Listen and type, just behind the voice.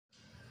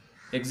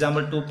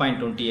Example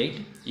 2.28.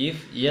 If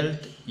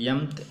lth,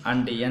 mth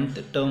and nth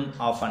term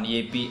of an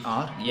AP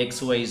are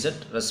x, y, z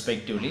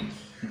respectively,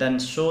 then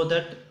show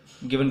that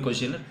given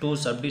question two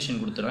subdivision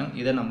கொடுத்துறாங்க.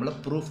 இதை நம்மள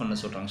proof பண்ண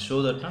சொல்றாங்க. show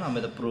that நம்ம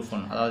இதை proof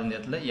பண்ணணும். அதாவது இந்த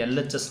இடத்துல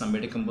LHS நம்ம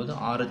எடுக்கும்போது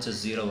RHS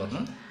 0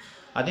 வரணும்.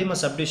 அதே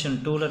மாதிரி subdivision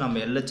 2ல நம்ம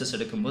LHS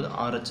எடுக்கும்போது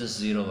RHS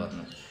 0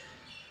 வரணும்.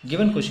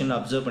 given questionல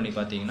observe பண்ணி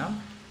பார்த்தீங்கன்னா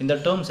இந்த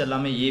terms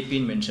எல்லாமே AP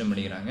ன்னு மென்ஷன்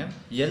பண்ணிக்கிறாங்க.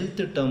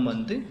 lth term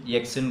வந்து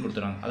x ன்னு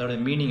கொடுத்துறாங்க. அதோட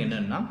மீனிங்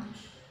என்னன்னா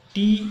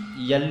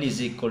TL is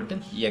equal to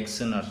x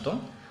ன்னு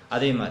அர்த்தம்.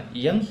 அதே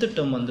மாதிரி mth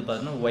term வந்து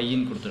பார்த்தீங்கன்னா y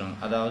ன்னு கொடுத்துறாங்க.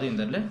 அதாவது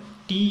இந்த இடத்துல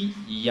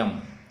TM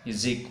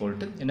is equal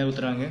to என்ன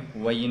கொடுத்துறாங்க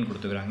y ன்னு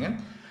கொடுத்துக்கிறாங்க.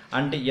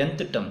 and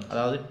nth term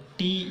அதாவது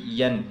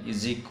TN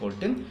is equal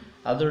to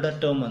அதோட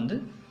term வந்து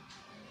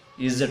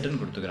z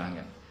ன்னு கொடுத்துக்கிறாங்க.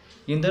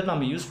 இந்த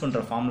நம்ம யூஸ்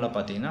பண்ற ஃபார்முலா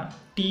பார்த்தீங்கன்னா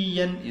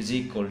TN is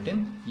equal to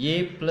a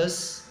plus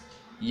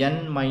n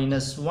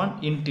minus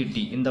 1 into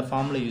t. இந்த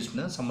ஃபார்முலா யூஸ்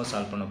பண்ணி சம்ம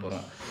சால்வ் பண்ண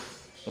போறோம்.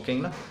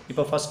 ஓகேங்களா?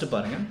 இப்போ ஃபர்ஸ்ட்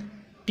பாருங்க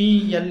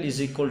TL is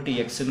equal to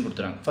x ன்னு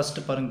கொடுத்துறாங்க. ஃபர்ஸ்ட்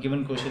பாருங்க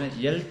given question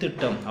lth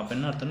term அப்ப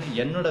என்ன அர்த்தம்னா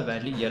n ஓட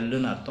வேல்யூ l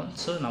ன்னு அர்த்தம்.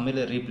 சோ நம்ம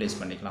இத ரீப்ளேஸ்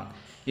பண்ணிக்கலாம்.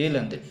 இதுல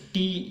இருந்து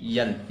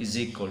TL is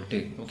equal to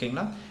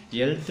ஓகேங்களா?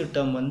 lth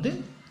term வந்து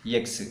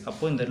x.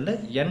 அப்போ இந்த இடத்துல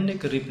n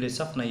க்கு ரீப்ளேஸ்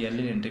ஆஃப் நான் l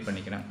ன்னு என்ட்ரி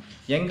பண்ணிக்கிறேன்.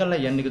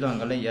 எங்கெல்லாம் n க்குதோ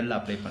அங்கெல்லாம் l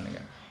அப்ளை பண்ணுங்க.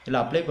 இல்ல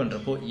அப்ளை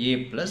பண்றப்போ a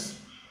plus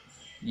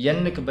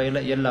n க்கு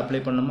பதிலா l அப்ளை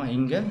பண்ணுமா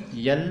இங்க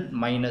l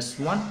minus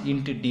 1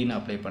 into d ன்னு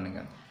அப்ளை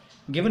பண்ணுங்க.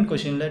 given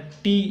questionல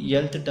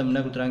TLth term என்ன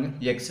கொடுத்துறாங்க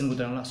x ன்னு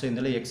கொடுத்துறாங்களா சோ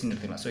இதெல்லாம் x ன்னு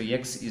எடுத்துக்கலாம். So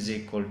x is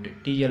equal to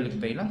TL க்கு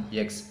பதிலா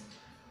x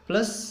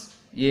plus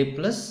a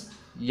plus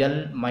l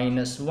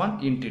minus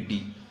 1 into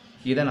d.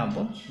 இதை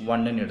நாம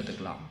 1 ன்னு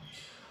எடுத்துக்கலாம்.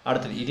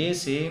 அடுத்து இதே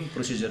சேம்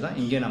ப்ரொசீஜர் தான்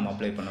இங்கே நாம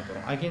அப்ளை பண்ண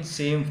போறோம். அகைன்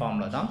சேம்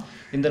ஃபார்முலா தான்.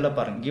 இந்தல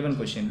பாருங்க given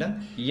questionல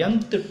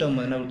mth term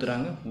என்ன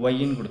கொடுத்துறாங்க y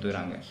ன்னு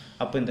கொடுத்துறாங்க.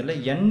 அப்ப இந்தல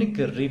n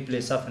க்கு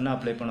ரீப்ளேஸ் ஆஃப் என்ன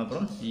அப்ளை பண்ண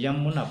போறோம்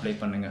m ன்னு அப்ளை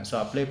பண்ணுங்க. சோ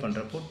அப்ளை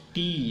பண்றப்போ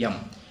TM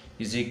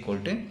is equal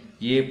to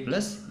a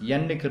plus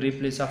n க்கு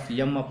ரீப்ளேஸ் ஆஃப்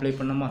m அப்ளை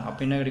பண்ணோமா அப்ப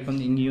என்ன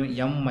கிடைக்கும் இங்கேயும்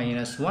m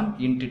minus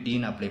 1 into d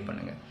ன்னு அப்ளை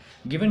பண்ணுங்க.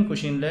 given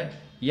questionல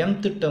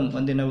mth term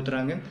வந்து என்ன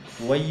கொடுத்துறாங்க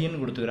y ன்னு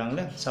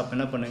கொடுத்துறாங்களே சோ அப்ப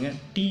என்ன பண்ணுங்க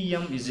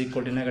TM is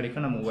equal to என்ன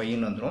கிடைக்கும் நம்ம y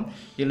ன்னு வந்துரும்.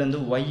 இதுல இருந்து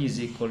y is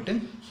equal to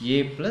a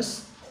plus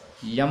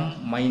m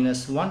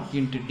minus 1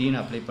 into d ன்னு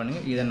அப்ளை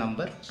பண்ணுங்க. இத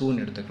நம்பர் 2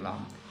 ன்னு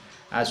எடுத்துக்கலாம்.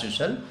 as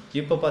usual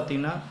இப்போ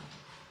பாத்தீங்கன்னா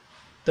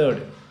third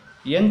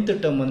nth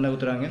term வந்து என்ன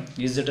கொடுத்துறாங்க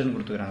z ன்னு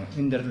கொடுத்துறாங்க.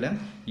 இந்த இடத்துல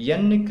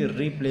n க்கு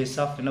ரீப்ளேஸ்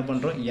ஆஃப் என்ன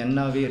பண்றோம் n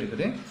ஆவே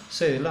இருக்குது.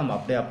 சோ இதெல்லாம் நம்ம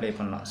அப்படியே அப்ளை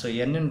பண்ணலாம். சோ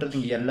n ன்றது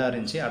இங்க l ஆ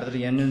இருந்துச்சு. அடுத்து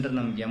n ன்றது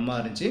நமக்கு m ஆ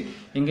இருந்துச்சு.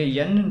 இங்க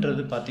n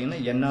ன்றது பாத்தீங்கன்னா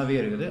n ஆவே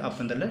இருக்குது.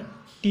 அப்ப இந்த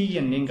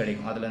TN ன்னு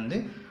கிடைக்கும். அதுல இருந்து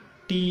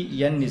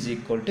TN is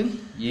equal to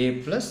a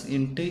plus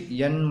into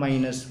n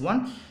minus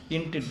 1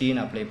 into d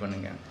ன்னு அப்ளை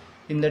பண்ணுங்க.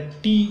 இந்த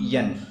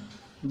TN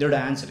இதோட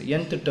ஆன்சர்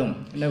nth term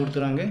என்ன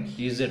கொடுத்துறாங்க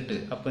z.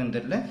 அப்ப இந்த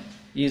இடத்துல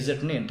z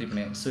ன்னு என்ட்ரி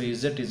பண்ணுங்க. so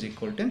z is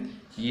equal to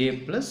a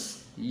plus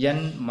n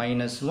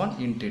minus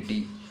 1 into d.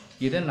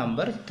 இதை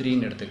நம்பர் 3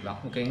 ன்னு எடுத்துக்கலாம்.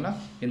 ஓகேங்களா?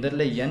 இந்த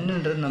இடத்துல n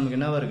ன்றது நமக்கு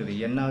என்னவா இருக்குது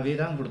n ஆவே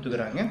தான்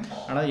கொடுத்துக்கறாங்க.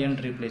 ஆனா n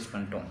ரீப்ளேஸ்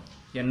பண்ணிட்டோம்.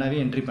 n ஆவே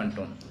என்ட்ரி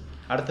பண்ணிட்டோம்.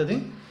 அடுத்து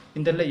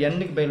இந்த இடத்துல n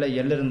க்கு பதிலா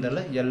l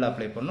இருந்தால l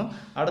அப்ளை பண்ணோம்.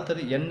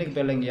 அடுத்து n க்கு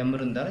பதிலா இங்க m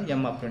இருந்தால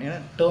m அப்ளை பண்ணோம். ஏனா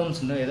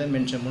டேர்ம்ஸ் எதை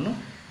மென்ஷன் பண்ணனும்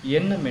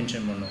n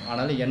மென்ஷன் பண்ணனும்.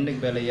 அதனால n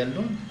க்கு பதிலா l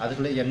உம்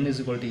அதுக்குள்ள n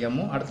is equal to m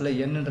um அடுத்துல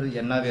n ன்றது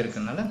n ஆவே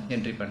இருக்கனால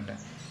என்ட்ரி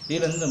பண்ணிட்டேன்.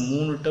 இதுல இருந்து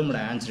மூணு டேர்மோட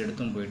ஆன்சர்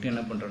எடுத்தும் போயிட்டு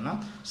என்ன பண்றோம்னா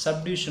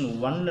சப்டிவிஷன்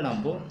 1 ல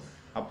நம்ம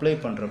அப்ளை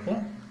பண்றப்போ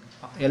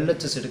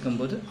LHS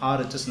எடுக்கும்போது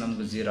RHS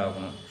நமக்கு 0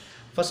 ஆகும்.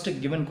 ஃபர்ஸ்ட்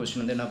given question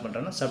வந்து என்ன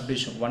பண்றோம்னா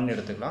சப்டிவிஷன் 1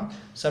 எடுத்துக்கலாம்.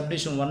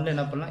 சப்டிவிஷன் 1 ல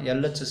என்ன பண்ணலாம்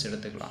LHS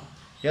எடுத்துக்கலாம்.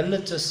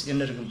 LHS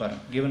என்ன இருக்கு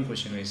பாருங்க given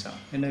question வைஸா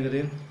என்ன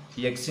இருக்குது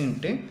x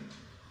into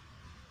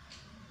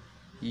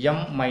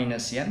m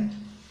minus n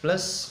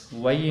plus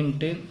y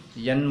into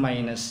n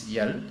minus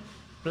l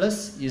plus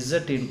z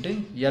into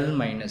l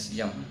minus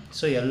m.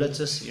 so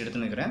LHS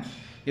எடுத்துக்கிறேன்.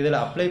 இதில்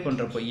அப்ளை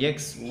பண்ணுறப்போ x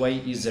y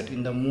z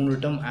இந்த மூணு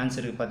டேர்ம்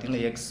ஆன்சருக்கு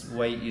பார்த்தீங்கன்னா x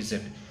y z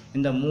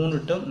இந்த மூணு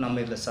டேர்ம்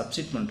நம்ம இதில்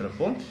சப்ஸ்டிட்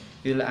பண்ணுறப்போ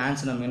இதில்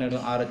ஆன்சர் நம்ம என்ன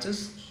கிடைக்கும் RHS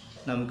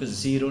நமக்கு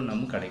 0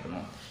 நமக்கு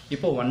கிடைக்கணும்.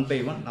 இப்போ 1 by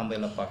 1 நம்ம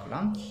இதில்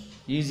பார்க்கலாம்.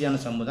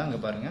 ஈஸியான சம்மு தான்.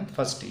 இங்கே பாருங்கள்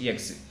ஃபர்ஸ்ட்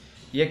x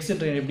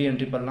எப்படி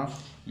என்ட்ரி பண்ணலாம்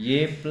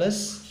a plus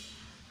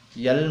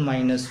l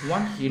minus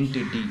 1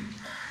 into d.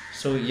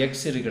 so x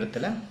இருக்கிற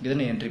இடத்துல இதை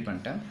நான் என்ட்ரி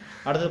பண்ணிட்டேன்.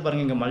 அடுத்து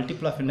பாருங்க இங்க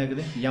மல்டிபிள் ஆஃப் என்ன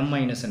இருக்குது m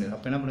minus n.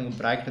 அப்ப என்ன பண்ணுங்க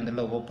பிராக்கெட்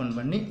இதெல்லாம் ஓபன்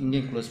பண்ணி இங்கே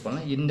க்ளோஸ்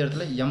பண்ணலாம். இந்த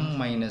இடத்துல m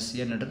minus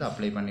n ன்றது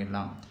அப்ளை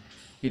பண்ணிடலாம்.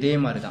 இதே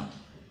மாதிரி தான்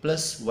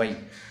plus y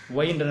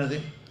ன்றது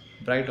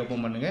பிராக்கெட்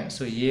ஓபன் பண்ணுங்க.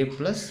 so a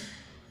plus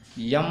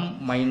m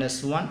minus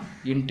 1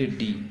 into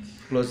d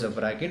close the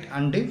bracket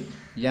and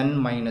n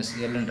minus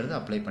l ன்றது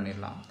அப்ளை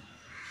பண்ணிடலாம்.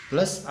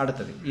 plus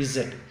அடுத்தது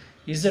z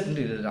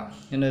ன்றது இதுதான்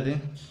என்னது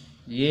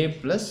a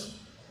plus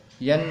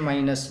n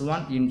minus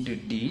 1 into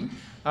d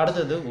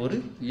அடுத்தது ஒரு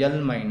l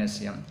minus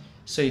m.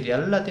 ஸோ இது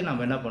எல்லாத்தையும்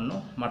நம்ம என்ன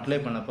பண்ணணும் மல்டிப்ளை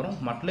பண்ண போகிறோம்.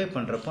 மல்டிப்ளை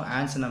பண்ணுறப்போ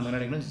ஆன்சர் நம்ம என்ன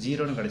கிடைக்கணும்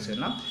 0 ன்னு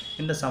கிடைச்சதுன்னா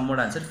இந்த சம்மோட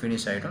ஆன்சர்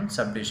ஃபினிஷ் ஆகிடும்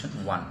சப்டிவிஷன்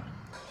 1.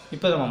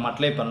 இப்போ நம்ம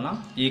அப்ளை பண்ணலாம்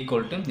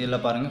ஈக்குவல் டு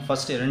இதில் பாருங்கள்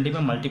ஃபஸ்ட்டு ரெண்டுமே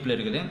மல்டிப்ளை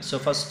இருக்குது. So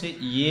first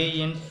A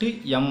into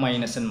M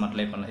minus n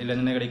apply பண்ணலாம்.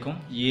 இதில் என்ன கிடைக்கும்?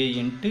 A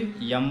into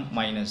M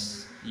minus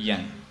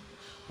n.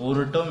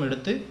 ஒரு டேர்ம்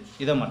எடுத்து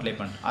இதை மல்டிப்ளை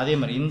பண்ணுறேன். அதே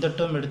மாதிரி இந்த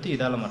டேர்ம் எடுத்து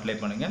இதால் மல்டிப்ளை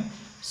பண்ணுங்கள்.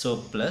 ஸோ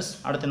ப்ளஸ்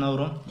அடுத்து என்ன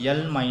வரும்?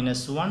 L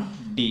minus one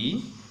D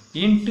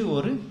into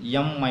ஒரு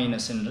எம்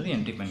மைனஸ்ன்றது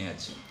என்ட்ரி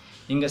பண்ணியாச்சு.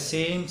 இங்கே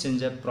சேம்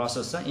செஞ்ச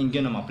ப்ராசஸ் தான்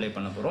இங்கேயும் நம்ம அப்ளை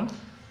பண்ண போகிறோம்.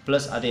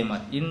 ப்ளஸ் அதே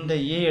மாதிரி இந்த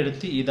ஏ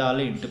எடுத்து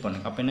இதால் இன்ட்டு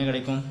பண்ணுங்க. அப்போ என்ன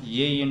கிடைக்கும்?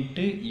 ஏ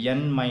இன்ட்டு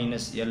என்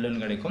மைனஸ்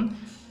எல்லுன்னு கிடைக்கும்.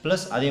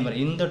 ப்ளஸ் அதே மாதிரி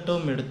இந்த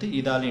டேர்ம் எடுத்து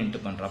இதால்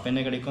இன்ட்டு பண்ணுறோம். அப்போ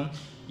என்ன கிடைக்கும்?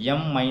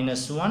 M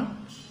minus one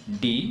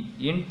D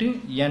into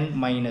n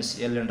minus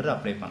எல்ன்றது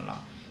apply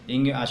பண்ணலாம்.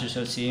 இங்கே ஆஸ்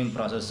யூஷுவல் சேம்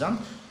ப்ராசஸ் தான்.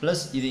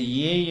 ப்ளஸ் இது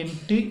A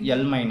into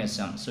L minus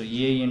M. So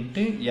A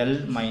into L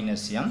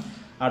minus M.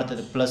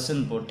 அடுத்தது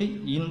ப்ளஸ்ன்னு போட்டு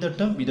இந்த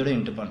டேர்ம் இதோட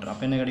இன்ட்டு பண்ணுறோம்.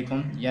 அப்போ என்ன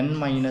கிடைக்கும்? என்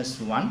மைனஸ்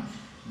ஒன்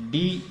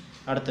டி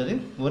அடுத்தது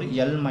ஒரு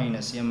எல்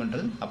மைனஸ்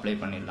எம்ன்றது அப்ளை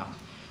பண்ணிடலாம்.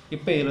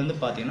 இப்போ இதில் வந்து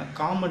பார்த்தீங்கன்னா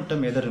காமன்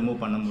டேர்ம் எதை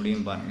ரிமூவ் பண்ண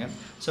முடியும் பாருங்கள்.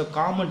 ஸோ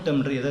காமன்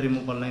டேர்ம்ன்றது எதை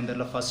ரிமூவ் பண்ணலாம்? இந்த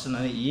இடத்துல ஃபஸ்ட்டு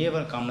நான்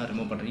ஏவை காமனாக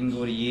ரிமூவ் பண்ணுறேன். இங்கே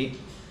ஒரு ஏ,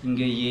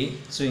 இங்கே ஏ,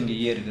 ஸோ இங்கே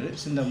ஏ இருக்குது.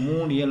 ஸோ இந்த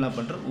 3 ஏ என்ன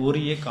பண்ணுறேன்?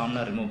 ஒரு ஏ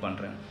காமனாக ரிமூவ்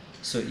பண்ணுறேன்.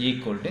 ஸோ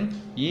ஈக்குவல் டு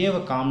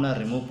ஏவை காமனாக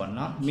ரிமூவ்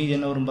பண்ணால் மீதி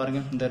என்ன வரும்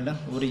பாருங்கள்? இந்த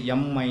இடத்துல ஒரு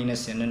எம்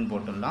மைனஸ் என்னன்னு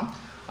போட்டுடலாம்.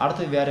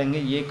 அடுத்து வேறு எங்கே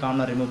ஏ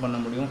காமனாக ரிமூவ் பண்ண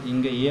முடியும்?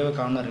 இங்கே ஏவை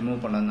காமனாக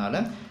ரிமூவ் பண்ணதுனால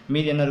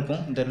மீதி என்ன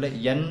இருக்கும்? இந்த இடத்துல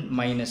என்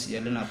மைனஸ்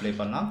எல்லுன்னு அப்ளை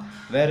பண்ணலாம்.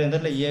 வேறு எந்த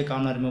இடத்துல ஏ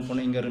காமனாக ரிமூவ்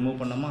பண்ணோம்? இங்கே ரிமூவ்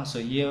பண்ணோமா? ஸோ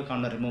ஏவை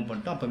காமனாக ரிமூவ்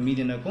பண்ணிட்டோம். அப்போ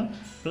மீதி என்ன இருக்கும்?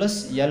 ப்ளஸ்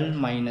எல்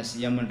மைனஸ்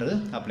எம்ன்றது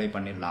அப்ளை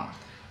பண்ணிடலாம்.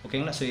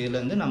 ஓகேங்களா? ஸோ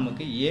இதில் வந்து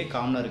நமக்கு ஏ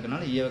காமனாக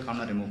இருக்கனால ஏவை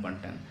காமனாக ரிமூவ்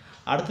பண்ணிட்டேன்.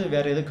 அடுத்து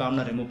வேறு எது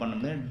காமனாக ரிமூவ் பண்ண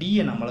முடியும்?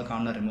 டியை நம்மளால்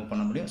காமனாக ரிமூவ்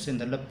பண்ண முடியும். ஸோ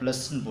இந்த இடத்துல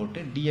ப்ளஸ்ன்னு போட்டு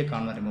டியை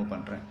காமனாக ரிமூவ்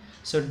பண்ணுறேன்.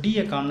 ஸோ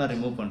டியை காமனாக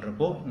ரிமூவ்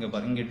பண்ணுறப்போ இங்கே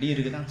பாருங்கள், இங்கே டி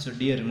இருக்குது தான். ஸோ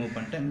டியை ரிமூவ்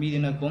பண்ணிட்டேன். மீதி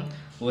எனக்கும்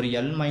ஒரு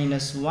L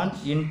minus one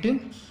into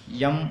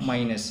M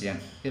minus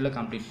n இதில்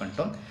கம்ப்ளீட்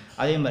பண்ணிட்டோம்.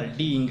 அதே மாதிரி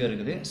டி இங்கே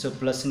இருக்குது. ஸோ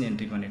ப்ளஸ்ன்னு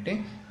என்ட்ரி பண்ணிவிட்டு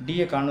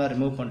டியை காமனாக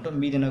ரிமூவ் பண்ணிட்டோம்.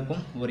 மீதி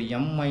எனக்கும் ஒரு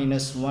M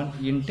minus one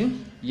into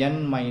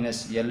n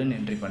minus எல்லுன்னு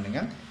entry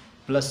பண்ணுங்கள்.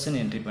 ப்ளஸ்ன்னு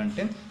என்ட்ரி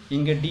பண்ணிட்டு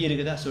இங்கே டி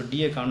இருக்குதா? ஸோ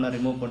டியை காமனாக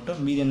ரிமூவ் பண்ணிட்டோம்.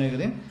 மீதி என்ன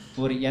இருக்குது?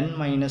 ஒரு என்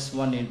minus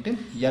one into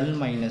L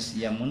minus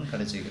எம்னு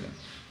கிடச்சிக்குது.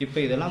 இப்போ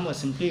இதெல்லாம் நம்ம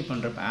சிம்பிளை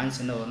பண்ணுறப்ப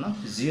ஆன்சர் என்ன வரும்னா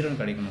 0ன்னு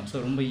கிடைக்கணும். ஸோ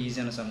ரொம்ப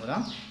ஈஸியான சம்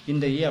தான்.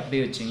 இந்த ஏ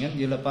அப்படியே வச்சுங்க.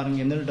 இதில்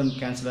பாருங்கள் எந்த டேர்ம்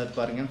கேன்சல் ஆகுது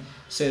பாருங்கள்.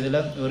 ஸோ இதில்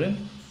ஒரு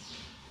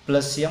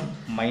plus M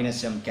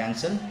minus M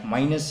cancel,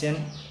 minus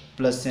n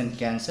plus n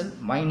cancel,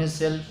 minus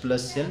L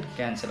plus L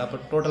cancel. அப்போ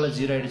டோட்டலாக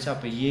 0 ஆகிடுச்சு.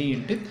 அப்போ ஏ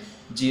இன்ட்டு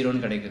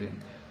 0ன்னு கிடைக்குது.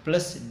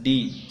 Plus D.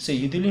 ஸோ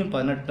இதுலேயும்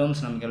 18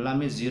 டேர்ம்ஸ் நமக்கு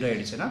எல்லாமே 0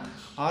 ஆகிடுச்சுன்னா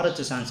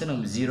ஆர்ஹெச்எஸ் ஆன்சர்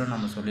நமக்கு 0ன்னு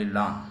நம்ம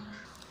சொல்லிடலாம்.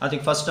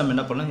 அதுக்கு ஃபஸ்ட் நம்ம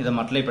என்ன பண்ணலாம்? இதை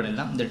மல்டிப்ளை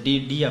பண்ணிடலாம். இந்த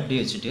டி அப்படியே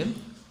வச்சுட்டு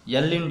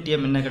எல் இன்ட்டு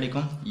எம் என்ன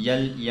கிடைக்கும்?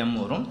 எல்எம்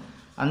வரும்.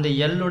 அந்த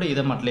எல்லோட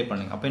இதை மல்டிப்ளை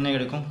பண்ணுங்கள். அப்போ என்ன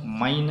கிடைக்கும்?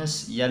 மைனஸ்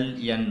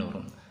எல்என்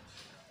வரும்.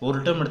 ஒரு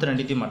டேர்ம் எடுத்து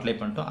ரெண்டுத்தையும் மல்டிப்ளை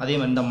பண்ணிட்டோம். அதே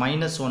மாதிரி இந்த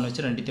மைனஸ் 1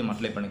 வச்சு ரெண்டுத்தையும்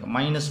மல்டிப்ளை பண்ணிக்கும்.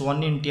 மைனஸ்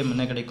 1 இன்ட்டு எம்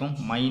என்ன கிடைக்கும்?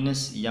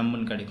 மைனஸ்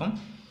எம்னு கிடைக்கும்.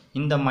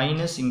 இந்த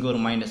மைனஸ் இங்கே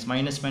ஒரு மைனஸ்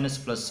மைனஸ்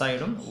ப்ளஸ்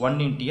ஆகிடும்.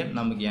 1 இன்ட்டு என்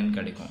நமக்கு என்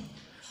கிடைக்கும்.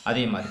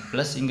 அதே மாதிரி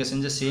ப்ளஸ் இங்கே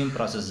செஞ்ச சேம்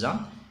ப்ராசஸ் தான்.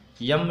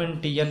 எம்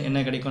இன்ட்டு என் என்ன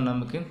கிடைக்கும்?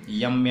 நமக்கு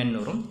எம்என்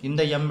வரும்.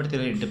 இந்த எம்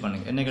எடுத்து இன்ட்டு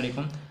பண்ணுங்கள். என்ன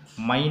கிடைக்கும்?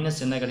 மைனஸ்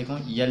என்ன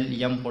கிடைக்கும்?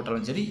 எல்எம்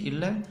போட்டாலும் சரி,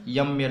 இல்லை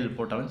எம்எல்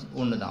போட்டாலும்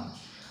ஒன்று தான்.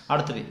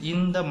 அடுத்தது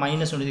இந்த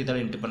மைனஸ் ஒன்று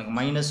இதில் இன்ட்டு பண்ணுங்கள்.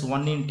 மைனஸ்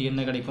 1 இன்ட்டு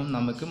என்ன கிடைக்கும்?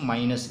 நமக்கு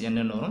மைனஸ்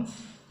என்னன்னு வரும்.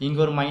 இங்கே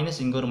ஒரு மைனஸ்,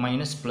 இங்கே ஒரு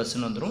மைனஸ்,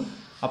 ப்ளஸ்ன்னு வந்துடும்.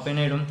 அப்போ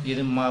என்ன ஆகிடும்?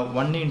 இது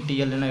 1 இன்ட்டு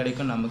எல் என்ன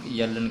கிடைக்கும்? நமக்கு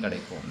எல்லுன்னு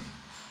கிடைக்கும்.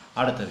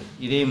 அடுத்தது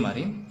இதே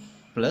மாதிரி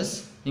ப்ளஸ்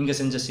இங்கே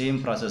செஞ்ச சேம்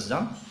ப்ராசஸ்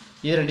தான்.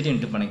 இது ரெண்டுத்தையும்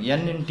இன்ட்டு பண்ணுங்கள்.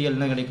 என் இன்ட்டு எல்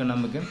என்ன கிடைக்கும்?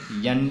 நமக்கு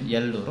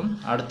என்எல் வரும்.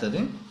 அடுத்தது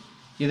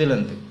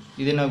இதுலேருந்து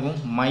இது என்னாகும்?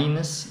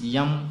 மைனஸ்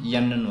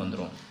எம்என்னு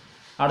வந்துடும்.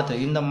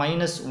 அடுத்தது இந்த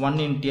மைனஸ் 1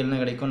 இன்ட்டு எல் என்ன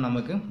கிடைக்கும்?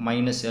 நமக்கு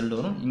மைனஸ் எல்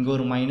வரும். இங்கே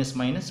ஒரு மைனஸ்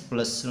மைனஸ்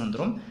ப்ளஸ்ன்னு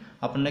வந்துடும்.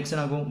 அப்போ நெக்ஸ்ட்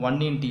என்னாகும்?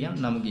 1 இன்ட்டு எம்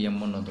நமக்கு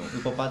எம்னு வந்துடும்.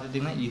 இப்போ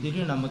பார்த்துட்டிங்கன்னா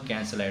இதுலேயும் நமக்கு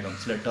கேன்சல் ஆகிடும்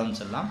சில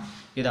டேர்ம்ஸ் எல்லாம்.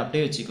 இதை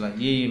அப்படியே வச்சுக்கலாம்.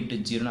 ஏ இன்ட்டு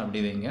 0ன்னு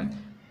அப்படியே வைங்க.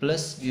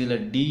 ப்ளஸ்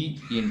இதில் டி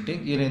இன்ட்டு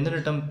இதில் எந்த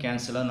டேர்ம்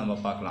கேன்சலாக நம்ம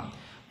பார்க்கலாம்.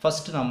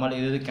 ஃபஸ்ட்டு நம்மளால்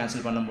எது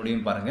கேன்சல் பண்ண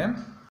முடியும் பாருங்கள்.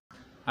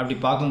 அப்படி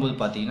பார்க்கும்போது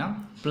பார்த்தீங்கன்னா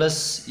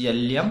ப்ளஸ்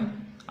எல்எம்,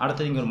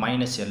 அடுத்தது இங்கே ஒரு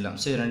மைனஸ் எல்எம்.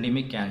 ஸோ இது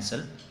ரெண்டுமே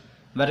கேன்சல்.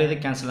 வேறு எது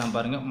கேன்சல் ஆகும்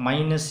பாருங்கள்?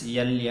 மைனஸ்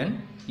எல்என்,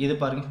 இது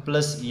பாருங்கள்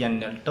ப்ளஸ்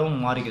என்எல். டேர்ம்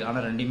மாறிக்குது,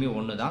 ஆனால் ரெண்டுமே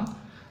ஒன்று தான்.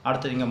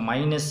 அடுத்தது இங்கே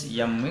மைனஸ்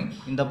எம்மு,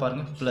 இந்த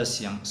பாருங்கள் ப்ளஸ்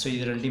எம். ஸோ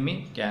இது ரெண்டுமே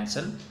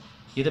கேன்சல்.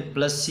 இது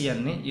ப்ளஸ்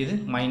என்னு, இது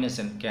மைனஸ்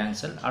என்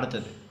கேன்சல்.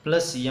 அடுத்தது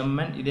ப்ளஸ்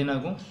எம்என், இது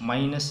என்னாகும்?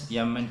 Minus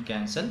MN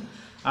cancel.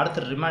 அடுத்து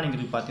ரிமைனிங்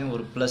இருக்குது பார்த்தீங்கன்னா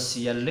ஒரு ப்ளஸ்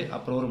எல்,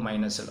 அப்புறம் ஒரு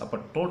மைனஸ் எல். அப்போ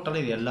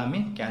டோட்டலாக இது எல்லாமே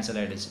கேன்சல்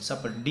ஆகிடுச்சு. ஸோ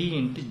அப்போ டி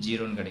இன்ட்டு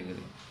 0ன்னு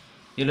கிடைக்குது.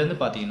 இதுலேருந்து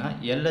பார்த்தீங்கன்னா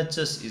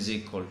LHS is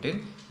equal to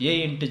A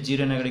into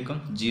 0 என்ன கிடைக்கும்?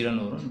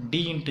 0ன்னு வரும்.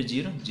 D into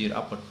 0 0.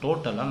 அப்போ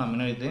டோட்டலாக நம்ம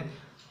என்ன இது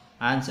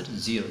ஆன்சர்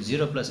 0.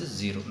 0 ப்ளஸ்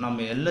 0.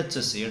 நம்ம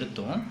எல்ஹெச்எஸ்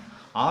எடுத்தோம்.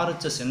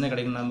 ஆர்ஹெச்எஸ் என்ன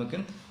கிடைக்கும்? நமக்கு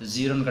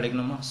 0ன்னு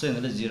கிடைக்கணுமா? ஸோ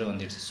இதில் 0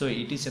 வந்துடுச்சு. ஸோ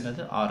இட் இஸ்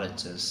என்னது?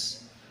 ஆர்ஹெச்எஸ்.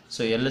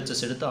 ஸோ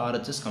எல்ஹெச்எஸ் எடுத்து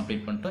ஆர்ஹெச்எஸ்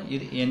கம்ப்ளீட் பண்ணிட்டோம்.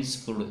 இது என்ஸ்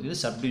ப்ரூவ். இது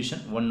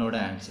சப்டிவிஷன் 1ஓட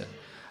ஆன்சர்.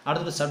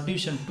 அடுத்தது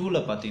சப்டிவிஷன் 2ல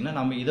பார்த்தீங்கன்னா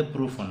நம்ம இதை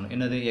ப்ரூவ் பண்ணணும்.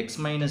 என்னது? X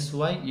minus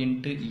Y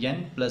into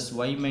n plus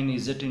Y minus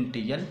Z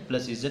into L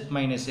plus Z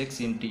minus X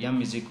into M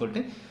is equal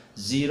to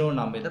 0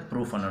 நம்ம இதை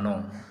ப்ரூவ்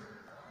பண்ணணும்.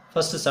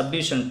 ஃபஸ்ட்டு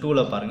சப்டிவிஷன் 2ல்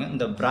பாருங்கள்,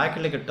 இந்த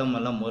ப்ராக்கெட்டில் கிட்டம்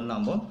எல்லாம் முதல்ல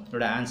நம்ம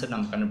இதோட ஆன்சர்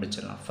நம்ம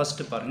கண்டுபிடிச்சிடலாம்.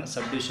 ஃபஸ்ட்டு பாருங்கள்,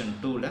 சப்டிவிஷன்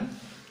 2ல்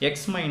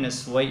எக்ஸ் மைனஸ்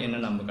ஒய் என்ன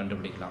நம்ம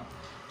கண்டுபிடிக்கலாம்.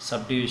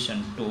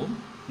 சப்டிவிஷன் 2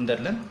 இந்த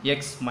இடத்துல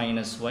எக்ஸ்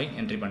மைனஸ் ஒய்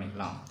என்ட்ரி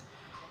பண்ணிக்கலாம்.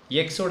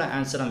 எக்ஸோட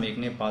ஆன்சர் நம்ம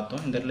ஏற்கனவே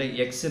பார்த்தோம். இந்த இடத்துல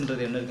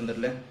எக்ஸ்ன்றது என்ன இருக்குது, இந்த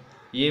இடத்துல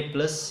ஏ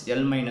ப்ளஸ்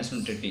எல் மைனஸ்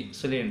 1 டி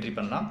சொல்லி என்ட்ரி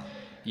பண்ணலாம்.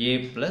 ஏ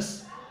plus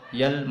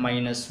L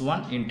minus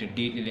 1 into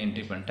D இதில்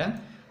என்ட்ரி பண்ணிட்டேன்.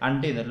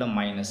 அண்டு இந்த இடத்துல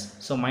மைனஸ்,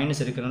 ஸோ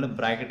மைனஸ் இருக்கிறதுனால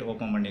ப்ராக்கெட்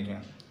ஓப்பன்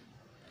பண்ணிக்கலாம்.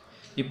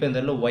 இப்போ இந்த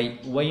இடத்துல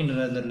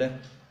ஒய்ன்றது இந்த இடத்துல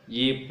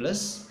ஏ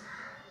plus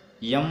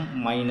M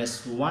minus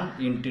 1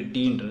 into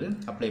டின்றது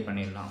apply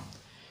பண்ணிடலாம்.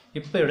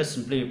 இப்போ இதோட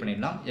சிம்பிளிஃபை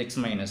பண்ணிடலாம், எக்ஸ்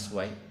மைனஸ்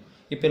ஒய்.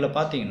 இப்போ இதில்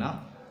பார்த்தீங்கன்னா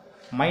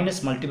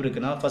மைனஸ் மல்டிபிள்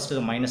இருக்குன்னா ஃபஸ்ட்டு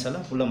இது மைனஸ்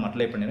எல்லாம் உள்ள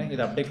மல்டிப்ளை பண்ணிடுறேன்.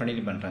 இதை அப்படியே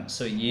கண்டினியூ பண்ணுறேன்.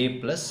 ஸோ ஏ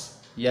plus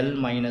L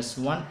minus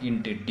 1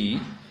 into D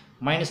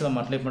மைனஸில்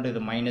மல்டிப்ளை பண்ணிட்டு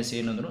இது மைனஸ்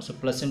ஏன்னு வந்துடும். So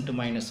plus into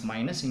minus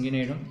minus இங்கே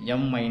ஆகிடும்,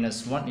 எம்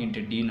மைனஸ் 1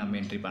 இன்ட்டு டி நம்ம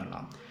என்ட்ரி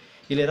பண்ணலாம்.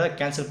 இதில் ஏதாவது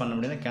கேன்சல் பண்ண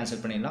முடியும்னா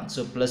கேன்சல் பண்ணிடலாம்.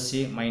 So plus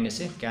A minus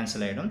A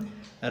cancel ஆகிடும்.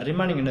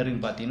 ரிமைனிங் என்ன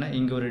இருக்குன்னு பார்த்தீங்கன்னா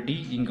இங்கே ஒரு டி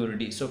இங்கே ஒரு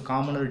டி, ஸோ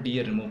காமனாக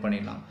டியை ரிமூவ்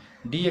பண்ணிடலாம்.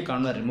 டியை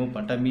காமனாக ரிமூவ்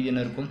பண்ணிட்டால் மீதி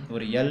என்ன இருக்கும்,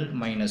 ஒரு எல்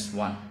மைனஸ்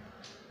 1.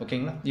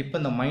 ஓகேங்களா. இப்போ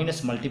இந்த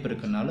மைனஸ் மல்டிபிள்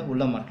இருக்கிறதுனால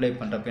உள்ள மல்டிப்ளை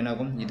பண்ணுறப்ப என்ன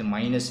ஆகும், இது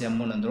மைனஸ்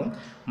எம்னு வந்துடும்.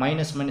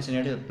 மைனஸ் மைனஸ்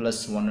என்ன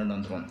ப்ளஸ் 1ன்னு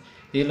வந்துடும்.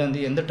 இதுலேருந்து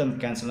எந்த டேர்ம்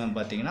கேன்சல் ஆகும்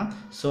பார்த்தீங்கன்னா,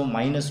 ஸோ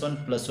மைனஸ் 1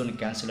 ப்ளஸ் 1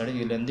 கேன்சல் ஆகிடும்.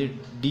 இதுலேருந்து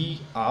டி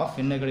ஆஃப்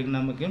என்ன கிடைக்கும்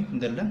நமக்கு,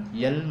 இந்த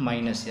எல்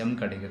மைனஸ் எம்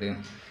கிடைக்குது.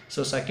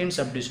 So second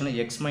சப்டிவிஷனில்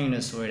X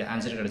minus Y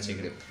answer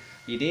கிடச்சிக்குது.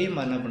 இதே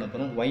மாதிரி என்ன பண்ண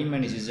போகிறோம், ஒய்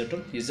மைனஸ்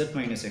இசட்டும் இசட்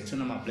மைனஸ்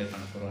எக்ஸும் நம்ம அப்ளை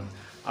பண்ண போகிறோம்.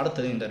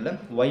 அடுத்தது இந்த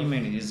ஒய்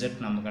மைனஸ்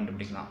இசட் நம்ம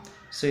கண்டுபிடிக்கலாம்.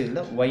 ஸோ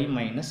இதில் ஒய்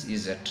மைனஸ்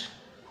இசட்,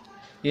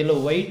 இதில்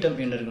ஒய்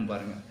டேர்ம் என்ன இருக்குன்னு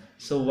பாருங்கள்.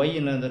 ஸோ ஒய்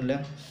என்னதில்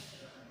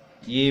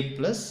ஏ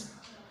plus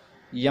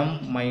M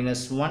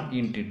minus 1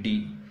 into D,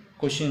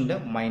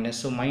 கொஷினில் மைனஸ்,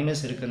 ஸோ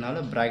மைனஸ்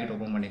இருக்கிறதுனால ப்ராக்கெட்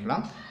ஓப்பன்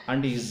பண்ணிக்கலாம்.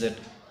 And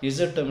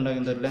Z term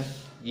என்னதில்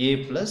A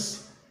plus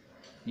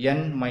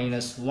n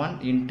minus 1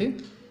 into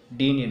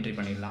tin entry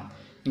பண்ணிடலாம்.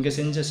 இங்கே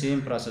செஞ்ச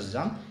சேம் ப்ராசஸ்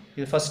தான்.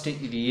 இது ஃபஸ்ட்டு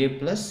இது ஏ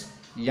plus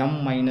M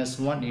minus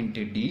 1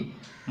 into D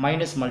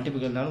minus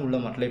மல்டிபிள்னாலும் உள்ள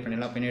மல்டிப்ளை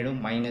பண்ணிடலாம். பின்னாடி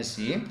minus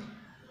A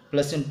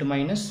plus into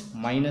minus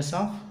minus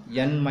of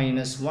n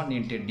minus 1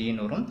 into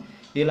டின்னு வரும்.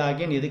 இதில்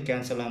அகெயின் எது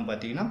கேன்சல் ஆகும்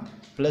பார்த்தீங்கன்னா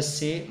plus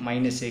A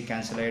minus A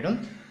cancel ஆகிடும்.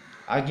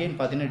 அகெயின்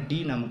பார்த்தீங்கன்னா டி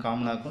நம்ம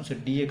காமனாக இருக்கும். ஸோ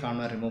டியை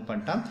காமனாக ரிமூவ்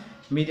பண்ணிட்டா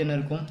மீதி என்ன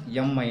இருக்கும்,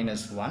 எம்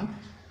மைனஸ் 1.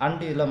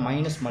 அண்டு இதில்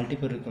மைனஸ்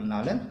மல்டிபிள்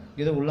இருக்கிறதுனால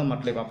இது உள்ள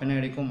மல்டிப்ளை அப்போ என்ன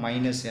கிடைக்கும்,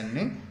 மைனஸ்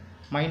என்னு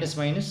மைனஸ்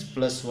மைனஸ்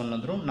ப்ளஸ் 1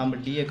 வந்துடும். நம்ம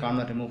டியை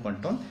காமனாக ரிமூவ்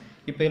பண்ணிட்டோம்.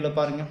 இப்போ இதில்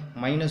பாருங்கள்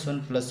மைனஸ் 1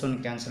 ப்ளஸ் 1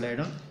 கேன்சல்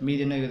ஆகிடும்.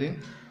 மீதி என்ன இருக்குது,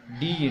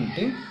 D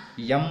into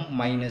M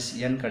minus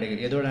n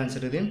கிடைக்குது. எதோட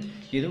ஆன்சர்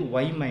இது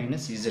ஒய்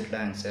மைனஸ் இசட்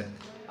ஆன்சர்.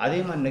 அதே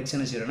மாதிரி நெக்ஸ்ட்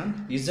என்ன செய்யறோம்னா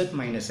இசட்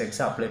மைனஸ்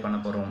எக்ஸை அப்ளை பண்ண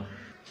போகிறோம்.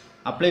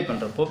 அப்ளை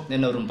பண்ணுறப்போ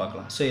என்ன வரும்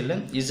பார்க்கலாம். ஸோ இல்லை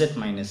Z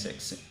minus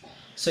X.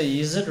 So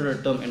இசட்டோட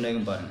term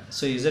என்னன்னு பாருங்கள்.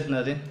 So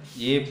இசட்னது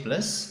A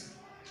plus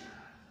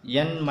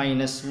n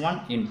minus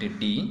 1 into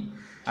D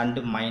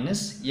and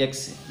minus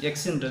X,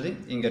 எக்ஸுன்றது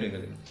இங்கே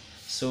இருக்குது.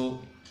 ஸோ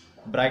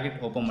ப்ராக்கெட்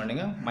ஓப்பன்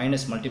பண்ணுங்கள்,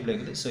 மைனஸ் மல்டிப்ளை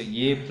இருக்குது. ஸோ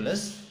ஏ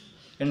ப்ளஸ்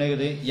என்ன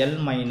இருக்குது, எல்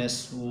மைனஸ்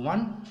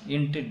 1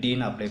 இன்ட்டு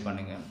டின்னு அப்ளை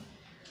பண்ணுங்கள்.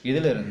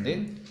 இதிலிருந்து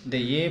இந்த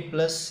ஏ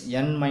ப்ளஸ்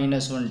என்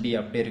மைனஸ் 1 டி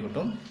அப்படியே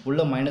இருக்கட்டும்.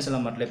 உள்ள மைனஸ்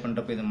எல்லாம் மல்டிப்ளை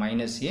பண்ணுறப்போ இது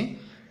minus A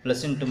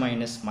plus into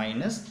minus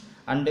minus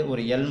and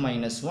ஒரு எல்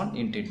மைனஸ் 1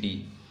 இன்ட்டு டி.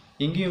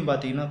 இங்கேயும்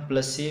பார்த்தீங்கன்னா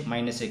plus A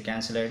minus A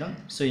cancel ஆகிடும்.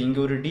 ஸோ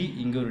இங்கே ஒரு டி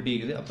இங்கே ஒரு டி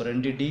இருக்குது. அப்போ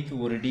 2 டிக்கு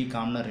ஒரு டி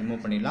காமனாக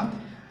ரிமூவ் பண்ணிடலாம்.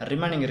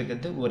 ரிமைனிங்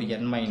இருக்கிறது ஒரு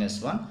என் மைனஸ்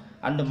 1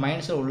 அண்டு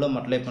மைனஸை உள்ள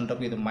மல்டிப்ளை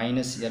பண்ணுறப்போ இது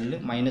minus L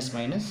minus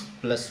minus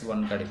plus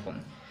 1 கிடைக்கும்.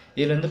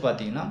 இதுலேருந்து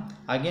பார்த்தீங்கன்னா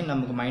அகெயின்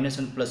நமக்கு மைனஸ்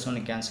 1 ப்ளஸ்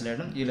 1 கேன்சல்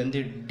ஆகிடும். இதுலேருந்து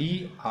டி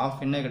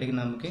ஆஃப் என்ன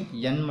கிடைக்கும், நமக்கு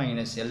என்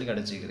மைனஸ் எல்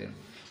கிடச்சிக்குது.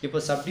 இப்போ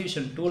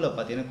சப்டிவிஷன் 2ல்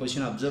பார்த்தீங்கன்னா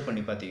கொஸ்டின் அப்சர்வ்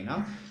பண்ணி பார்த்தீங்கன்னா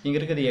இங்கே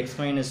இருக்கிறது X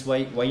minus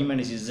Y, Y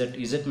minus Z,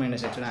 Z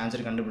minus எக்ஸ்னு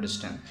ஆன்சர்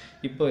கண்டுபிடிச்சிட்டேன்.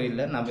 இப்போ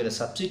இல்லை நம்ம இதை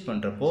சப்ஸ்டிட்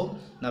பண்ணுறப்போ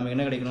நமக்கு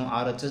என்ன கிடைக்கணும்,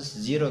 RHS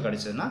 0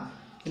 கிடைச்சதுன்னா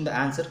இந்த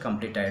ஆன்சர்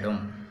கம்ப்ளீட்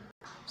ஆகிடும்.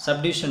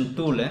 சப்டிவிஷன்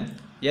 2ல்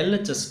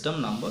LHS டேர்ம்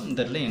நம்ம இந்த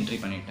இடத்துல என்ட்ரி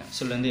பண்ணிட்டேன். ஸோ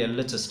இதுலேருந்து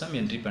LHS டேர்ம்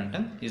என்ட்ரி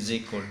பண்ணிட்டேன் is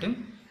equal to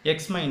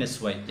X minus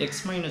Y.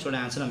 X மைனஸோட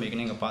answer நம்ம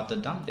ஏற்கனவே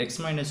பார்த்துட்டு தான். எக்ஸ்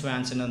மைனஸ் ஒய்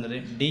ஆன்சர் வந்தது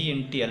D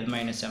into L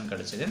minus M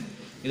கிடச்சிது.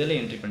 இதில்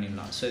என்ட்ரி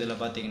பண்ணிடலாம். ஸோ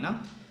இதில் பார்த்தீங்கன்னா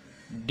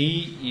டி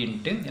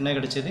இன்ட்டு என்ன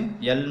கிடச்சிது,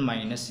 எல்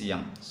மைனஸ்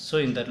எம். ஸோ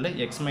இந்த இடத்துல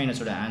எக்ஸ்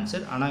மைனஸோட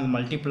ஆன்சர், ஆனால்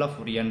மல்டிபிள் ஆஃப்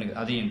ஒரு என்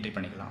அதையும் என்ட்ரி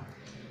பண்ணிக்கலாம்.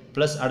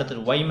 ப்ளஸ்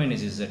அடுத்தது Y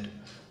minus Z.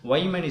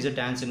 Y minus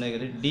Z answer என்ன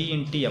இருக்குது, D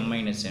into M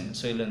minus n.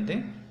 So இதுலேருந்து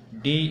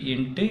D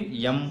into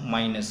M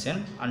minus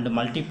n and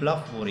multiple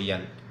of ஒரு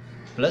L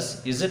plus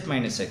Z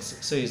minus X.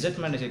 So Z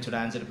minus எக்ஸோட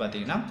answer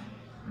பார்த்தீங்கன்னா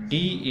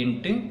D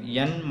into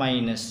n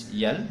minus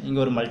L, இங்கே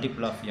ஒரு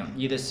multiple of M.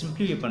 இதை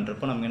simplify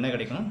பண்ணுறப்போ நமக்கு என்ன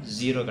கிடைக்கணும்,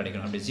 0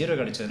 கிடைக்கணும். அப்படி 0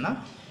 கிடைச்சதுன்னா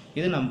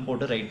இது நம்ம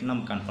போட்டு ரைட்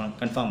நம்ம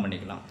கன்ஃபார்ம்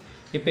பண்ணிக்கலாம்.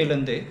 இப்போ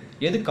இதுலேருந்து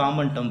எது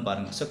காமன் டேர்ம்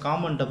பாருங்கள். ஸோ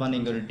காமன் டேர்ம்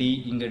இங்கே ஒரு டி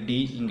இங்கே டி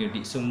இங்கே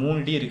டி. ஸோ 3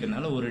 டி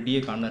இருக்கிறதுனால ஒரு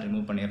டியை காமனாக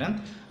ரிமூவ் பண்ணிடுறேன்.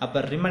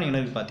 அப்போ ரிமைனிங்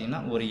என்ன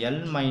பார்த்தீங்கன்னா ஒரு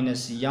L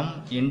minus M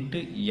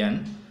into n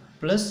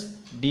plus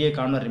டியை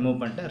காமனாக ரிமூவ்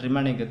பண்ணிட்டு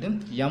ரிமைனிங்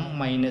இருக்குது M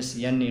minus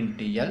n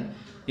into L.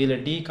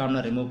 இதில் டி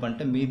காமனாக ரிமூவ்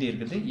பண்ணிட்டு மீதி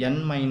இருக்குது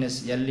என் மைனஸ்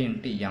எல்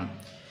இன்ட்டு எம்.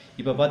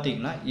 இப்போ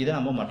பார்த்தீங்கன்னா இதை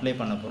நம்ம மல்டிப்ளை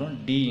பண்ண போகிறோம்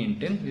டி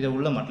இன்ட்டு இதை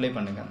உள்ள மல்டிப்ளை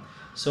பண்ணுங்கள்.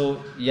 ஸோ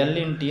எல்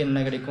இன்ட்டு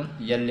என்ன கிடைக்கும்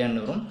எல்என்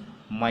வரும்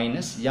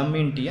minus M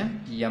into n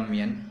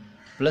MN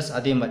plus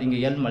அதே மாதிரி இங்கே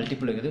எல்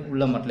மல்டிபிள் இருக்குது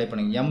உள்ளே மல்டிப்ளை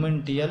பண்ணுங்கள் எம்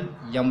இன்ட்டு எல்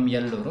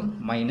எம்எல் வரும்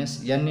minus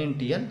n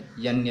into L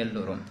NL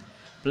வரும்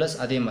ப்ளஸ்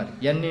அதே மாதிரி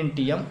என்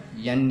இன்ட்டு எம்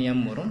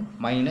என்எம் வரும்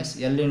minus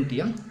L into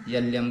M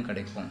LM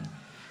கிடைக்கும்.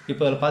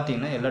 இப்போ அதில்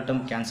பார்த்தீங்கன்னா எல்லா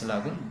டேர்ம் கேன்சல்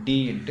ஆகும் டி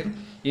இன்ட்டு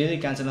இது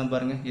கேன்சல் ஆகும்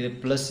பாருங்கள் இது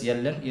ப்ளஸ்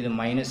எல்என் இது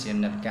மைனஸ்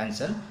என்எல்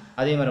கேன்சல்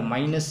அதே மாதிரி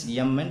மைனஸ்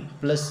எம்என்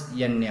ப்ளஸ்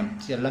என்எம்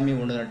எல்லாமே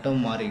ஒன்று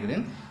டேர்ம் மாறிக்குது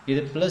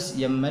இது ப்ளஸ்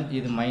எம்எல்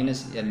இது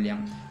மைனஸ்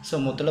எல்எம். ஸோ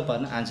மொத்தத்தில்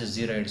பாருங்கள் ஆன்சர்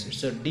 0 ஆகிடுச்சு.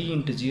 ஸோ டி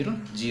இன்ட்டு 0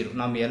 0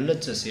 நம்ம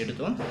எல்ஹெச்எஸ்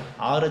எடுத்தோம்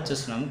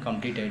ஆர்ஹெச்எஸ் நமக்கு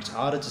கம்ப்ளீட் ஆகிடுச்சு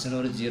ஆர்ஹெச்எஸ்னு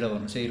ஒரு 0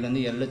 வரும். ஸோ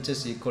இதுலேருந்து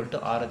LHS equal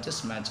to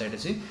RHS match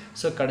ஆகிடுச்சு.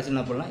 ஸோ கடைசி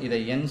என்ன பண்ணலாம் இதை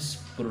என்ஸ்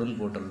பொருள்னு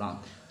போட்டுடலாம்.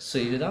 ஸோ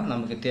இதுதான்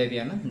நமக்கு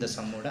தேவையான இந்த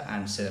சம்மோட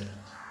ஆன்சர்.